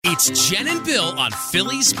It's Jen and Bill on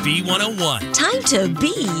Philly's B101. Time to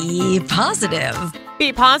be positive.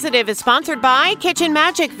 Be Positive is sponsored by Kitchen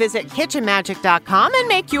Magic. Visit kitchenmagic.com and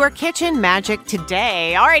make your kitchen magic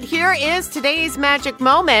today. All right, here is today's magic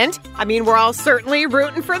moment. I mean, we're all certainly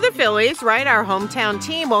rooting for the Phillies, right? Our hometown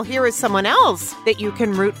team. Well, here is someone else that you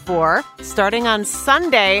can root for. Starting on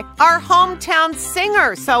Sunday, our hometown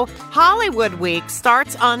singer. So Hollywood Week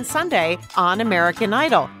starts on Sunday on American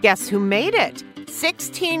Idol. Guess who made it?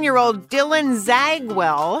 16-year-old Dylan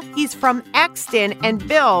Zangwill. He's from Exton. And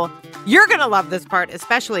Bill, you're going to love this part,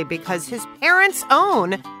 especially because his parents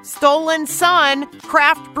own Stolen Sun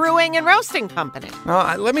Craft Brewing and Roasting Company.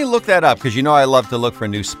 Let me look that up, because you know I love to look for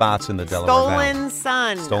new spots in the Delaware Valley.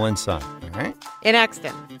 Stolen Sun. All right. In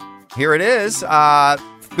Exton. Here it is.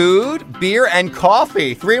 Food, beer, and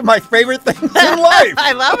coffee. 3 of my favorite things in life.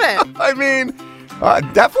 I love it. I mean,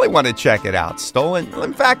 definitely want to check it out.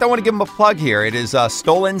 In fact, I want to give them a plug here. It is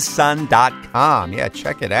stolensun.com. Yeah,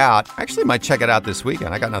 check it out. Actually, might check it out this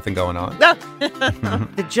weekend. I got nothing going on.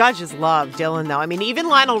 The judges love Dylan, though. I mean, even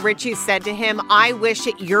Lionel Richie said to him, I wish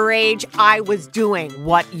at your age I was doing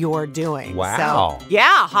what you're doing. Wow. So,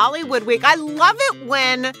 yeah, Hollywood Week. I love it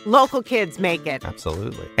when local kids make it.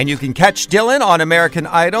 Absolutely. And you can catch Dylan on American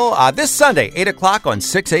Idol this Sunday, 8 o'clock on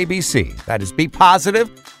 6 ABC. That is Be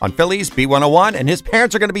Positive on Philly's B101, and his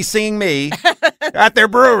parents are going to be seeing me at their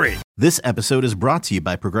brewery. This episode is brought to you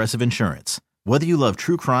by Progressive Insurance. Whether you love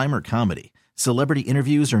true crime or comedy, celebrity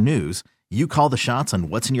interviews or news, you call the shots on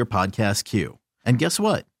what's in your podcast queue. And guess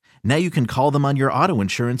what? Now you can call them on your auto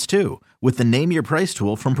insurance too with the Name Your Price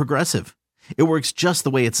tool from Progressive. It works just the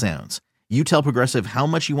way it sounds. You tell Progressive how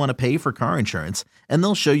much you want to pay for car insurance, and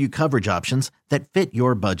they'll show you coverage options that fit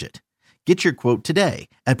your budget. Get your quote today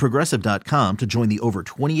at Progressive.com to join the over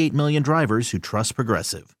 28 million drivers who trust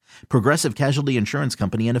Progressive. Progressive Casualty Insurance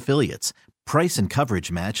Company and Affiliates. Price and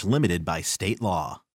coverage match limited by state law.